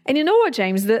 And you know what,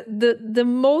 James? The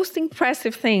most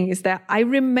impressive thing is that I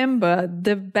remember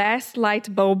the best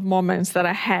light bulb moments that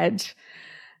I had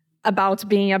about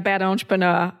being a better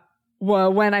entrepreneur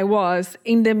were when I was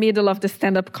in the middle of the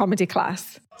stand-up comedy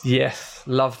class. Yes,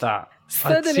 love that.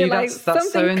 Suddenly, that's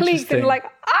something so clicked and like,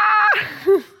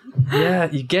 Yeah,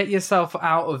 you get yourself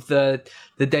out of the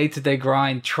day-to-day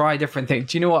grind, try different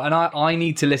things. Do you know what? And I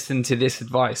need to listen to this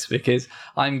advice, because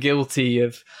I'm guilty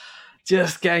of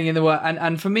just getting in the work.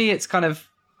 And for me, it's kind of,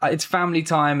 it's family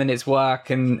time and it's work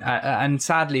and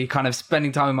sadly kind of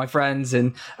spending time with my friends,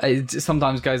 and it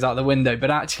sometimes goes out the window.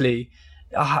 But actually,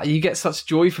 you get such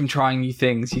joy from trying new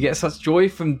things. You get such joy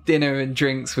from dinner and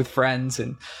drinks with friends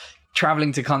and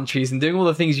traveling to countries and doing all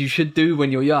the things you should do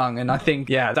when you're young. And I think,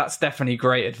 that's definitely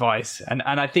great advice. And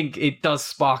I think it does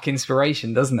spark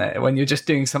inspiration, doesn't it? When you're just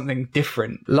doing something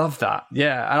different. Love that.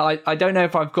 Yeah. And I don't know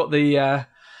if I've got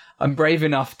I'm brave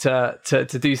enough to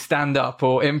do stand up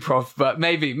or improv, but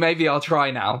maybe I'll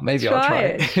try now. I'll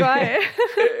try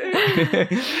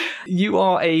it. You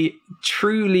are a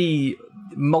truly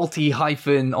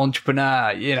multi-hyphen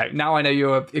entrepreneur. Now I know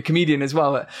you're a comedian as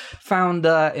well,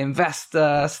 founder,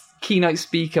 investor, keynote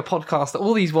speaker, podcaster,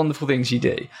 all these wonderful things you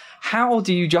do. How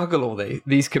do you juggle all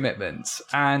these commitments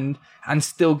and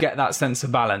still get that sense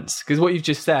of balance? Because what you've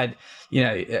just said,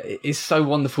 is so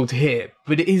wonderful to hear,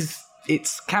 but it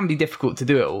can be difficult to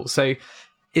do it all. So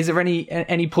is there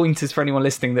any pointers for anyone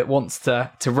listening that wants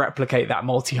to replicate that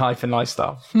multi-hyphen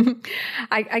lifestyle?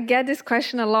 I get this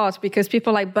question a lot because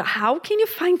people are like, but how can you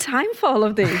find time for all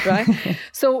of this, right?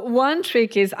 So one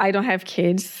trick is I don't have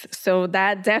kids. So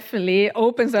that definitely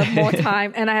opens up more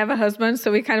time. And I have a husband,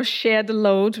 so we kind of share the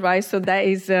load, right? So that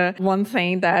is one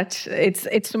thing that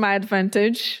it's to my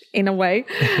advantage in a way.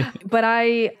 But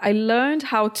I learned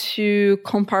how to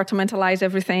compartmentalize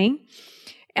everything.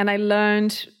 And I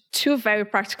learned two very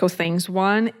practical things.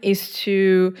 One is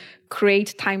to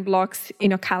create time blocks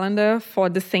in your calendar for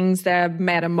the things that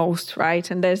matter most,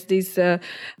 right? And there's this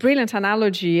brilliant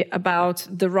analogy about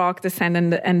the rock, the sand,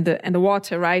 and the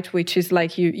water, right? Which is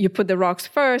like you put the rocks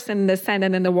first and the sand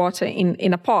and then the water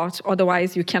in a pot.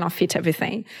 Otherwise, you cannot fit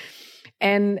everything.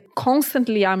 And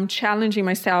constantly, I'm challenging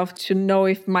myself to know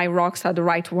if my rocks are the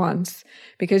right ones,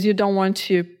 because you don't want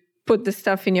to put the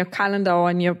stuff in your calendar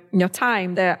or in your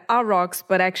time. There are rocks,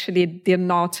 but actually they're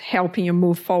not helping you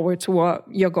move forward to what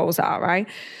your goals are, right?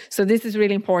 So this is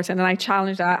really important. And I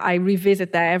challenge that. I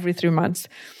revisit that every 3 months.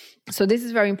 So this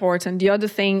is very important. The other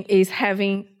thing is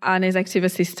having an executive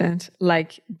assistant.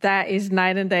 Like that is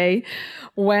night and day.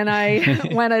 When I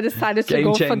decided to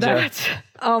go for that,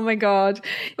 oh my God.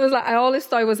 It was like, I always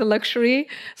thought it was a luxury.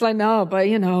 It's like, no, but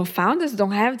founders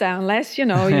don't have that unless,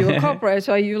 you're a corporate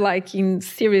or you like in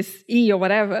Series E or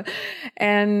whatever.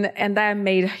 And that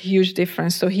made a huge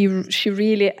difference. So she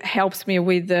really helps me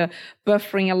with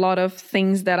buffering a lot of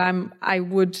things that I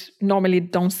would normally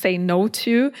don't say no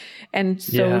to. And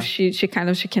so she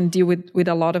can deal with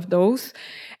a lot of those.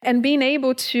 And being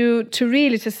able to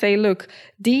really say, look,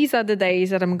 these are the days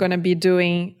that I'm going to be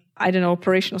doing,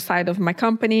 operational side of my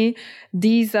company.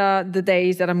 These are the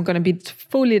days that I'm going to be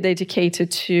fully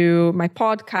dedicated to my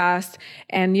podcast.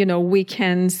 And,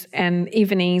 weekends and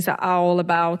evenings are all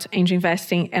about angel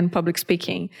investing and public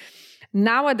speaking.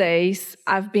 Nowadays,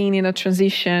 I've been in a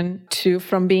transition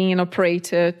from being an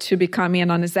operator to becoming a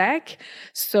non-exec.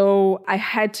 So I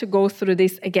had to go through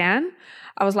this again.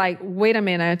 I was like, wait a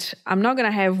minute, I'm not going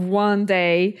to have one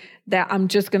day that I'm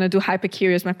just going to do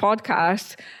Hypercurious, my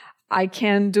podcast. I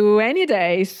can do any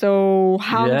day. So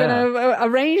how I'm going to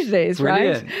arrange this,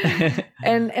 brilliant. Right?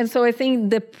 And so I think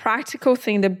the practical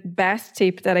thing, the best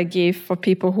tip that I give for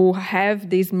people who have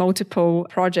these multiple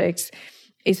projects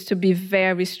is to be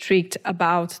very strict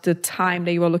about the time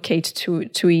that you allocate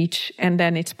to each, and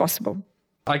then it's possible.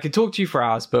 I could talk to you for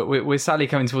hours, but we're sadly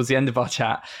coming towards the end of our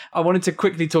chat. I wanted to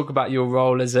quickly talk about your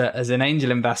role as an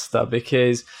angel investor,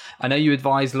 because I know you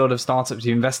advise a lot of startups.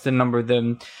 You invest in a number of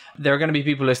them. There are going to be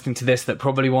people listening to this that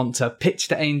probably want to pitch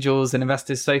to angels and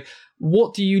investors. So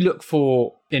what do you look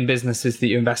for in businesses that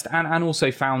you invest and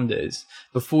also founders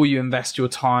before you invest your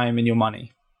time and your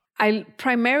money? I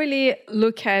primarily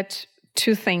look at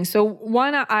two things. So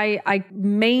one, I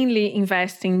mainly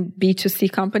invest in B2C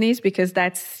companies because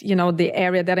that's, the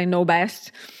area that I know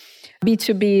best.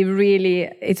 B2B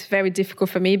really, it's very difficult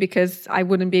for me because I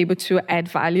wouldn't be able to add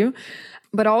value.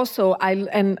 But also,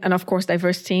 and of course,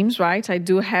 diverse teams, right? I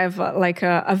do have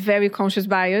a very conscious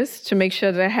bias to make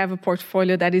sure that I have a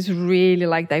portfolio that is really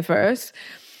diverse.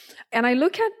 And I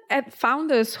look at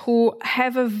founders who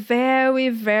have a very,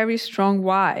 very strong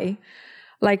why.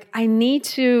 I need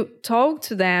to talk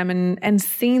to them and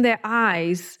see in their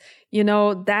eyes,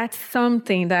 that's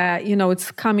something that,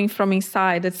 it's coming from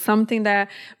inside. It's something that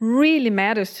really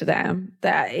matters to them,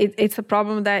 that it's a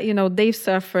problem that, they've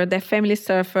suffered, their family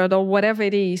suffered, or whatever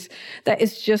it is, that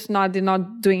it's just they're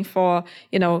not doing for,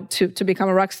 to become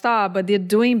a rock star, but they're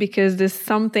doing because there's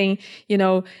something,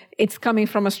 it's coming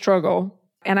from a struggle.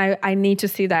 And I need to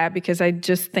see that because I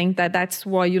just think that that's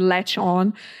what you latch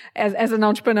on as an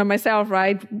entrepreneur myself,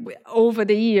 right? Over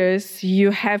the years,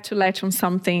 you have to latch on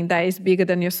something that is bigger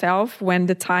than yourself when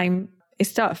the time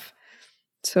is tough.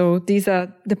 So these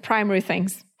are the primary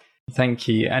things. Thank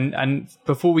you. And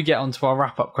before we get on to our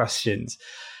wrap-up questions,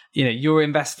 you're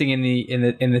investing in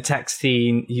the tech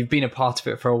scene. You've been a part of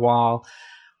it for a while.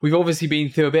 We've obviously been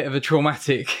through a bit of a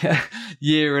traumatic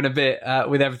year and a bit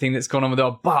with everything that's gone on with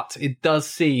our, but it does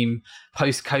seem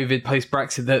post-COVID,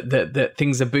 post-Brexit that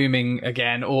things are booming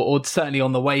again, or certainly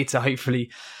on the way to hopefully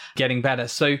getting better.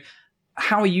 So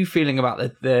how are you feeling about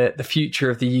the future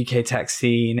of the UK tech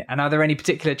scene? And are there any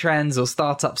particular trends or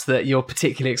startups that you're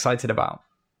particularly excited about?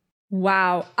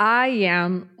 Wow,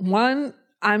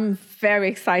 I'm very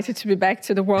excited to be back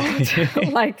to the world,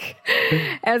 like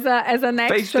as an extrovert.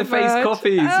 Face-to-face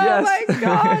coffees, yes. Oh my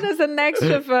God, as an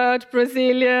extrovert,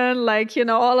 Brazilian,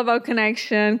 all about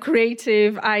connection,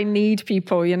 creative. I need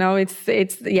people,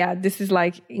 this is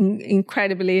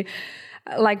incredibly,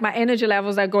 my energy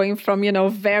levels are going from,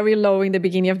 very low in the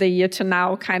beginning of the year to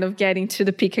now kind of getting to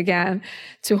the peak again,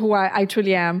 to who I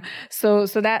truly am. So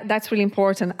that's really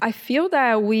important. I feel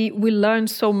that we learn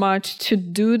so much to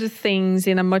do the things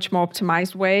in a much more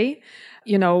optimized way.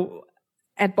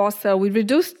 At Bossa, we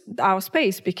reduced our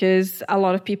space because a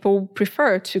lot of people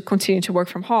prefer to continue to work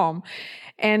from home.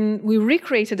 And we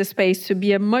recreated the space to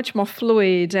be a much more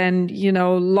fluid and,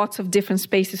 lots of different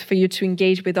spaces for you to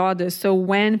engage with others. So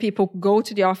when people go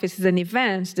to the office as an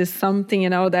event, there's something,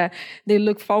 that they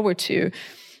look forward to.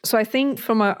 So I think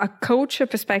from a culture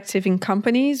perspective in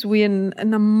companies, we're in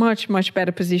a much, much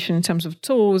better position in terms of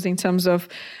tools, in terms of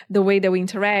the way that we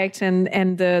interact and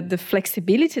the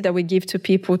flexibility that we give to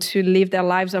people to live their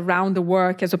lives around the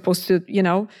work as opposed to,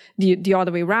 the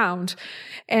other way around.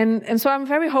 And so I'm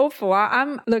very hopeful.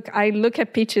 I look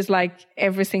at pitches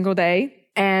every single day,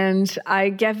 and I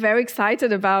get very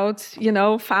excited about,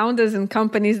 founders and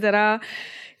companies that are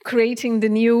creating the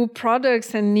new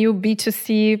products and new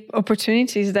B2C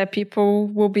opportunities that people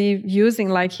will be using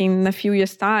in a few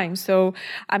years' time. So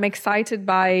I'm excited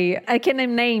by, I can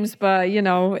name names, but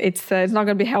it's not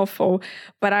going to be helpful.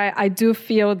 But I do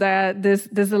feel that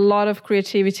there's a lot of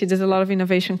creativity, there's a lot of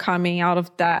innovation coming out of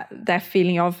that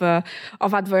feeling of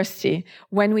adversity.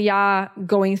 When we are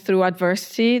going through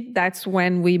adversity, that's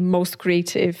when we're most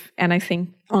creative. And I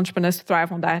think entrepreneurs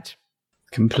thrive on that.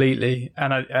 Completely.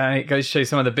 And it goes to show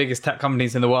some of the biggest tech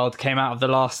companies in the world came out of the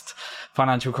last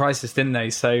financial crisis, didn't they?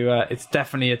 So it's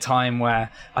definitely a time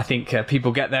where I think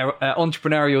people get their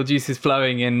entrepreneurial juices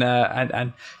flowing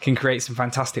and can create some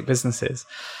fantastic businesses.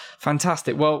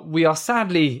 Fantastic. Well, we are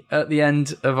sadly at the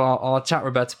end of our chat,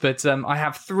 Roberta, but I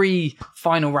have 3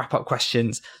 final wrap-up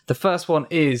questions. The first one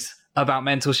is about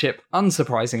mentorship,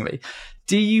 unsurprisingly.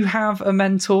 Do you have a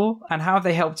mentor, and how have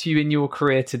they helped you in your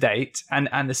career to date?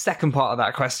 And the second part of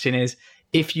that question is,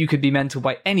 if you could be mentored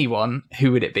by anyone,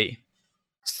 who would it be?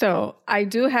 So I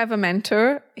do have a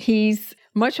mentor. He's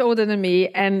much older than me,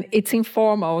 and it's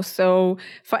informal. So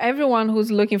for everyone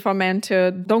who's looking for a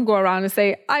mentor, don't go around and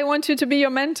say, I want you to be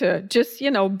your mentor. Just,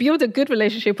 build a good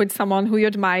relationship with someone who you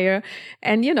admire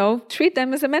and, treat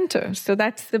them as a mentor. So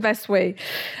that's the best way.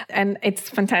 And it's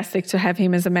fantastic to have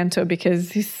him as a mentor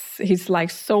because he's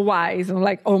so wise. I'm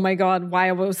like, oh my God, why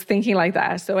I was thinking like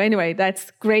that. So anyway, that's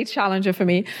a great challenger for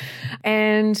me.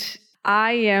 And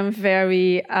I am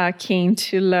very keen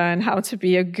to learn how to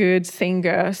be a good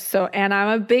singer. And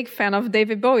I'm a big fan of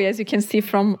David Bowie, as you can see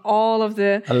from all of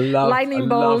the lightning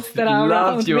bolts that are around me.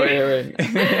 I loved your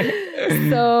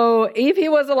earring. So if he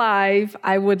was alive,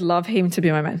 I would love him to be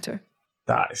my mentor.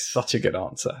 That is such a good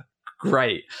answer.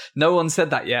 Great. No one said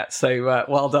that yet, so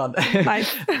well done.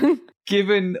 Nice.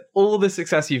 Given all the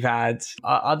success you've had,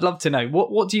 I'd love to know,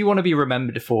 what do you want to be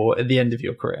remembered for at the end of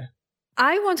your career?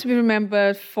 I want to be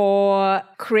remembered for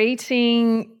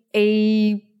creating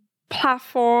a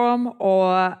platform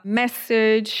or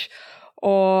message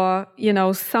or,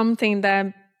 something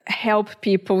that help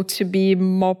people to be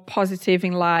more positive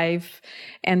in life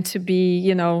and to be,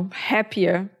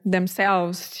 happier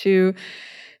themselves, to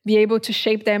be able to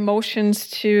shape their emotions,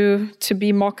 to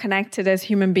be more connected as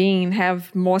human beings,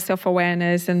 have more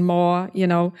self-awareness and more,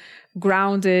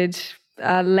 grounded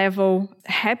level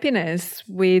happiness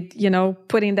with,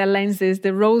 putting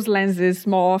the rose lenses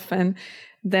more often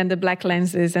than the black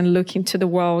lenses and looking to the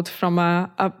world from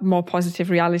a more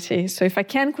positive reality. So if I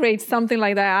can create something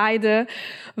like that, either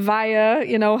via,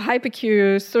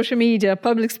 hypercure, social media,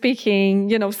 public speaking,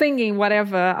 singing,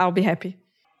 whatever, I'll be happy.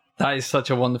 That is such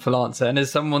a wonderful answer. And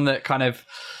as someone that kind of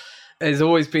has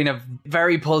always been a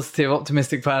very positive,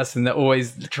 optimistic person that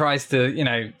always tries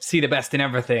to, see the best in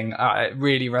everything, it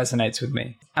really resonates with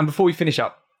me. And before we finish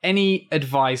up, any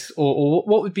advice or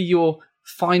what would be your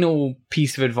final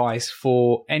piece of advice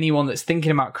for anyone that's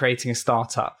thinking about creating a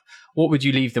startup? What would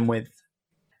you leave them with?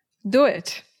 Do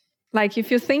it. Like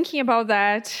if you're thinking about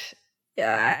that,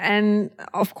 and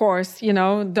of course,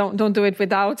 don't do it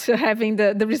without having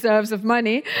the reserves of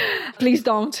money. Please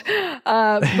don't.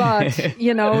 But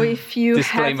if you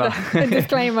disclaimer. have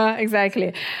disclaimer,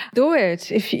 exactly, do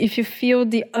it. If you feel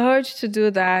the urge to do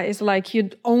that, it's like you're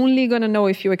only going to know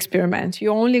if you experiment.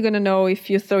 You're only going to know if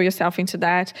you throw yourself into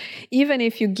that. Even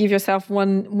if you give yourself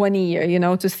one year,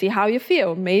 to see how you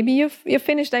feel. Maybe you're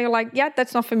finished there. You're like, yeah,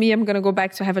 that's not for me. I'm going to go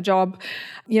back to have a job.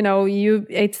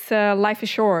 Life is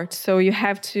short, so you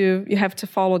have to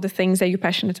follow the things that you're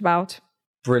passionate about.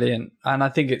 Brilliant. And I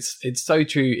think it's so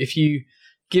true. If you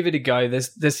give it a go,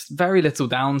 there's very little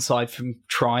downside from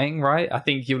trying, right? I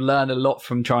think you'll learn a lot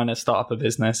from trying to start up a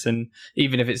business, and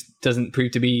even if it doesn't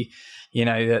prove to be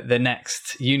the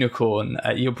next unicorn,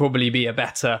 you'll probably be a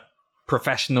better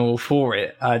professional for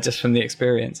it, just from the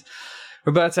experience.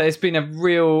 Roberta, it's been a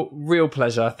real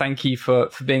pleasure. Thank you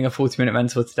for being a 40-Minute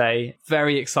Mentor today.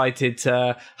 Very excited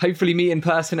to hopefully meet in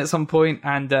person at some point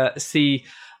and see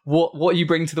what you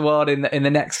bring to the world in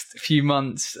the next few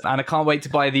months. And I can't wait to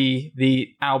buy the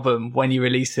album when you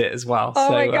release it as well.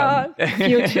 Oh my God,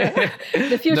 future.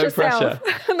 The future no pressure.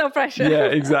 self. No pressure. Yeah,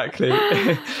 exactly.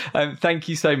 Thank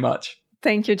you so much.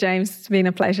 Thank you, James. It's been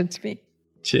a pleasure to me.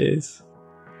 Cheers.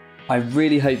 I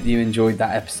really hope that you enjoyed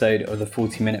that episode of the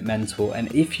 40-Minute Mentor, and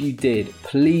if you did,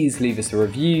 please leave us a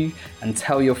review and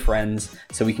tell your friends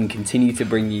so we can continue to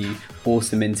bring you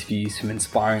awesome interviews from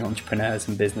inspiring entrepreneurs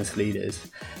and business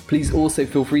leaders. Please also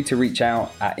feel free to reach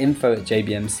out at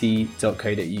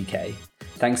info@jbmc.co.uk.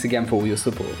 Thanks again for all your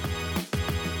support.